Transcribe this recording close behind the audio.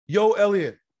Yo,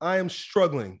 Elliott, I am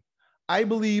struggling. I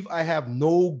believe I have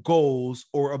no goals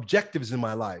or objectives in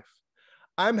my life.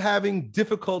 I'm having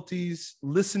difficulties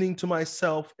listening to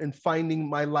myself and finding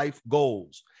my life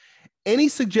goals. Any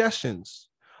suggestions?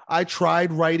 I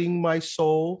tried writing my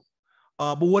soul,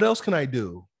 but what else can I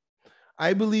do?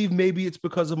 I believe maybe it's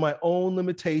because of my own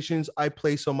limitations I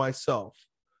place on myself.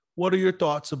 What are your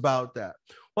thoughts about that?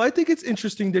 Well, I think it's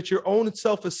interesting that your own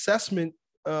self-assessment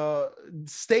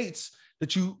states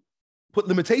that you put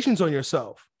limitations on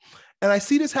yourself. And I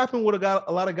see this happen with a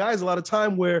lot of guys a lot of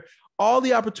time where all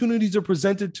the opportunities are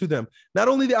presented to them. Not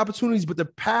only the opportunities, but the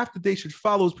path that they should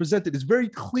follow is presented. It's very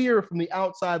clear from the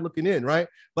outside looking in, right?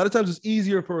 A lot of times it's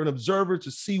easier for an observer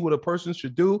to see what a person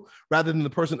should do rather than the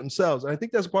person themselves. And I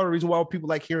think that's part of the reason why people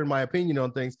like hearing my opinion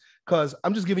on things, because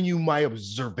I'm just giving you my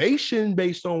observation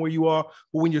based on where you are.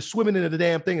 But when you're swimming into the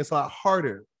damn thing, it's a lot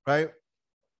harder, right?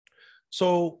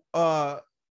 So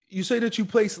you say that you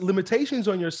place limitations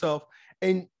on yourself.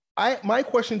 And my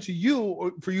question to you,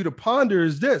 or for you to ponder,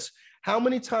 is this: how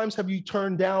many times have you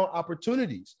turned down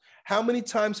opportunities? How many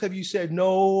times have you said,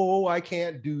 no, I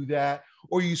can't do that?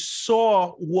 Or you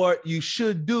saw what you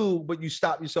should do, but you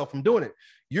stopped yourself from doing it.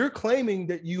 You're claiming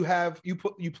that you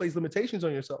place limitations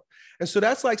on yourself. And so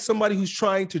that's like somebody who's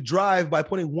trying to drive by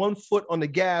putting one foot on the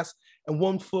gas and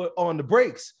one foot on the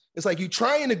brakes. It's like you're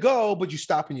trying to go, but you're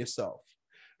stopping yourself.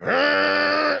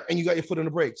 And you got your foot on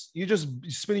the brakes. You're just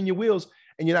spinning your wheels.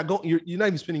 And you're not going, you're not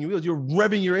even spinning your wheels. You're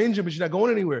revving your engine, but you're not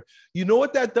going anywhere. You know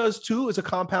what that does too? It's a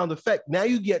compound effect. Now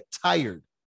you get tired,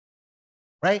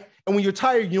 right? And when you're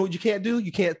tired, you know what you can't do?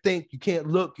 You can't think, you can't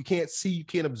look, you can't see, you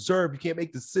can't observe, you can't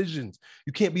make decisions.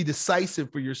 You can't be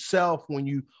decisive for yourself when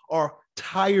you are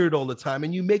tired all the time.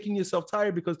 And you're making yourself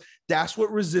tired because that's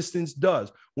what resistance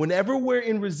does. Whenever we're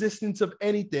in resistance of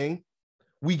anything,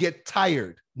 we get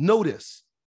tired. Notice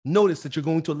that you're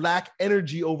going to lack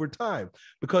energy over time,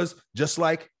 because just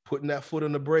like putting that foot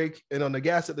on the brake and on the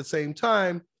gas at the same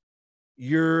time,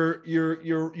 you're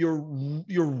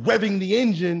revving the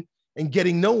engine and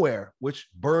getting nowhere, which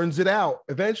burns it out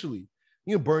eventually.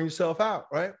 You burn yourself out,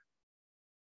 right?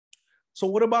 So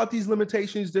what about these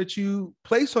limitations that you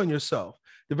place on yourself?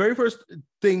 The very first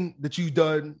thing that you've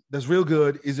done that's real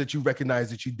good is that you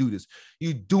recognize that you do this.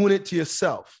 You're doing it to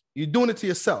yourself. You're doing it to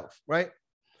yourself, right?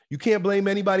 You can't blame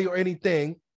anybody or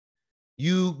anything.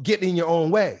 You get in your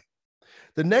own way.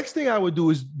 The next thing I would do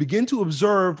is begin to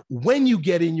observe when you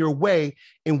get in your way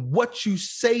and what you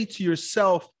say to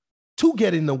yourself to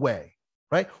get in the way,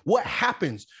 right? What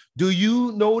happens? Do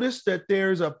you notice that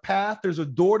there's a path, there's a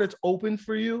door that's open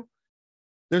for you?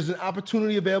 There's an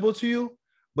opportunity available to you,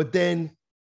 but then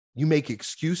you make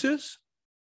excuses,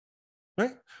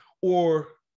 right? Or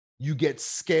you get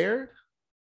scared,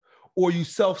 or you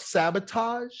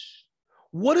self-sabotage?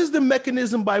 What is the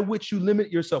mechanism by which you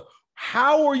limit yourself?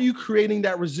 How are you creating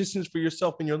that resistance for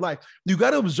yourself in your life? You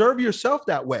got to observe yourself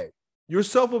that way. You're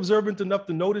self-observant enough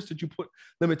to notice that you put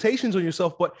limitations on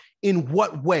yourself, but in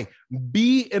what way?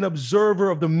 Be an observer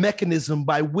of the mechanism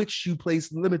by which you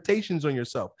place limitations on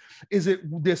yourself. Is it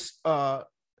this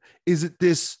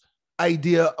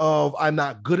idea of I'm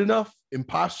not good enough,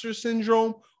 imposter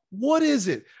syndrome? What is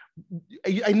it?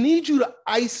 I need you to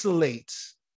isolate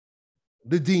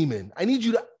the demon. I need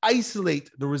you to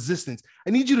isolate the resistance. I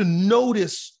need you to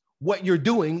notice what you're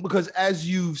doing, because as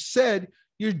you've said,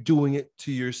 you're doing it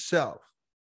to yourself.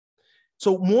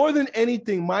 So more than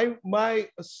anything, my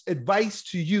advice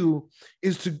to you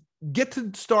is to get to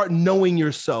start knowing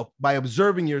yourself by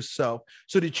observing yourself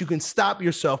so that you can stop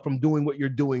yourself from doing what you're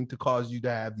doing to cause you to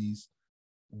have these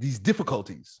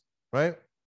difficulties, right?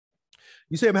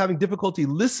 You say I'm having difficulty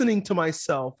listening to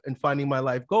myself and finding my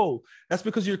life goal. That's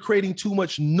because you're creating too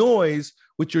much noise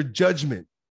with your judgment.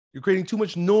 You're creating too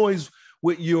much noise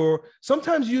with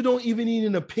sometimes you don't even need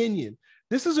an opinion.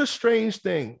 This is a strange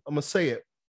thing. I'm going to say it.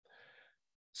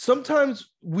 Sometimes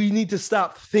we need to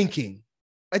stop thinking.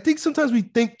 I think sometimes we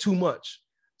think too much.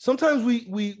 Sometimes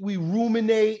we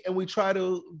ruminate and we try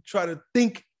to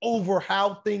think over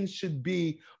how things should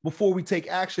be before we take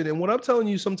action. And what I'm telling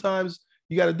you, sometimes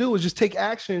you got to do is just take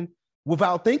action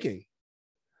without thinking.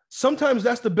 Sometimes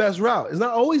that's the best route. It's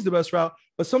not always the best route,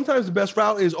 but sometimes the best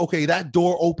route is, okay, that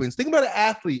door opens. Think about an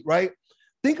athlete, right?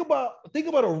 Think about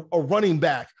a running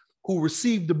back who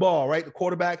received the ball, right? The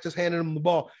quarterback just handed him the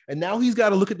ball. And now he's got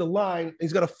to look at the line and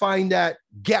he's got to find that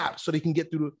gap so they can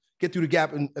get through the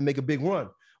gap and make a big run.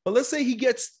 But let's say he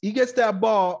gets that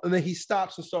ball and then he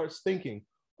stops and starts thinking,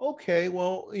 okay,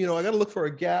 well, I got to look for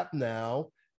a gap now.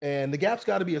 And the gap's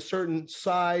got to be a certain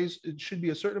size. It should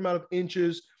be a certain amount of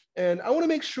inches. And I want to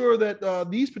make sure that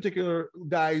these particular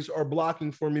guys are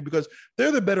blocking for me because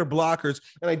they're the better blockers.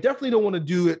 And I definitely don't want to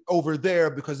do it over there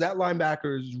because that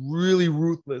linebacker is really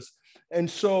ruthless. And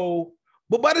so,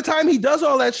 but by the time he does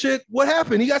all that shit, what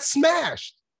happened? He got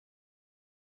smashed.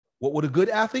 What would a good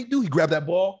athlete do? He grabbed that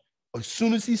ball as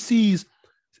soon as he sees.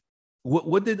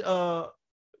 What did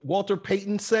Walter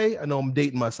Payton say? I know I'm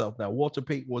dating myself now. Walter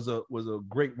Payton was a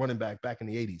great running back in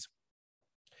the 80s.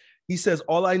 He says,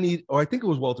 all I need, or I think it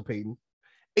was Walter Payton,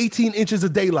 18 inches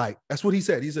of daylight. That's what he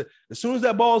said. He said, as soon as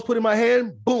that ball is put in my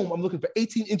hand, boom, I'm looking for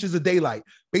 18 inches of daylight.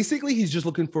 Basically, he's just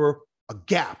looking for a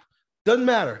gap. Doesn't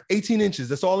matter. 18 inches.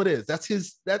 That's all it is. That's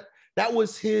his, that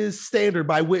was his standard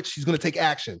by which he's going to take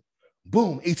action.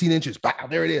 Boom, 18 inches. Wow,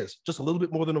 there it is. Just a little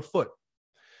bit more than a foot.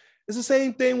 It's the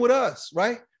same thing with us,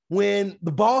 right? When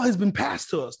the ball has been passed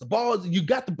to us, you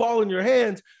got the ball in your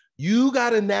hands, you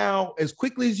got to now, as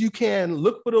quickly as you can,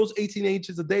 look for those 18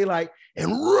 inches of daylight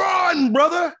and run,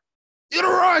 brother. You got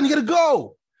to run. You got to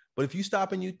go. But if you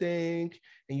stop and you think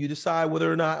and you decide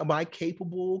whether or not, am I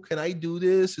capable? Can I do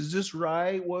this? Is this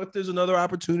right? What if there's another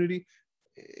opportunity?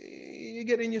 You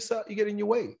get in yourself. You get in your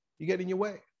way. You get in your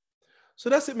way. So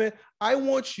that's it, man. I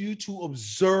want you to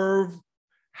observe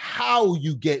how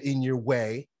you get in your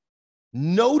way,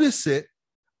 notice it,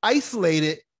 isolate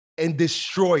it, and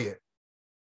destroy it.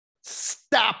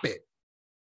 Stop it.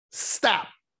 Stop.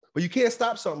 But you can't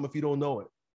stop something if you don't know it.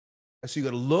 And so you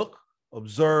got to look,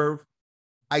 observe,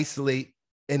 isolate,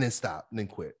 and then stop, and then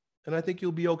quit. And I think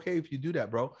you'll be okay if you do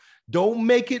that, bro. Don't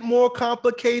make it more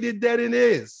complicated than it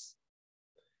is.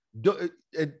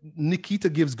 Nikita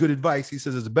gives good advice. He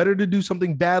says it's better to do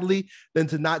something badly than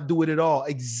to not do it at all.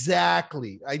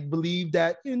 Exactly. I believe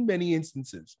that in many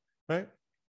instances, right?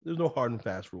 There's no hard and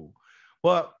fast rule.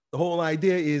 But the whole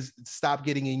idea is stop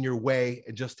getting in your way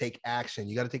and just take action.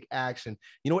 You got to take action.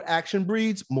 You know what action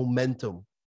breeds? Momentum.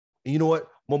 And you know what?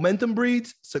 Momentum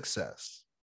breeds success.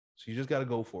 So you just got to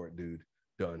go for it, dude.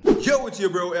 Done. Yo, it's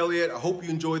your bro, Elliott. I hope you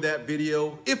enjoyed that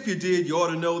video. If you did, you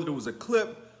ought to know that it was a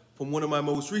clip from one of my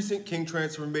most recent King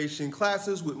Transformation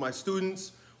classes with my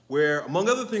students, where, among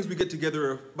other things, we get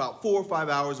together about 4 or 5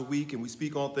 hours a week and we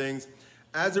speak on things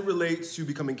as it relates to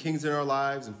becoming kings in our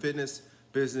lives in fitness,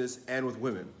 business, and with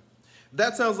women. If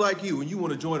that sounds like you and you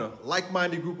want to join a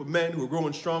like-minded group of men who are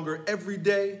growing stronger every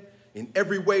day, in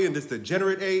every way in this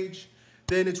degenerate age,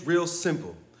 then it's real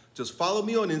simple. Just follow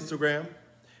me on Instagram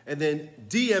and then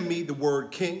DM me the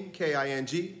word king,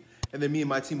 K-I-N-G, and then me and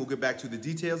my team will get back to the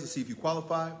details to see if you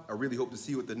qualify. I really hope to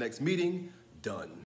see you at the next meeting. Done.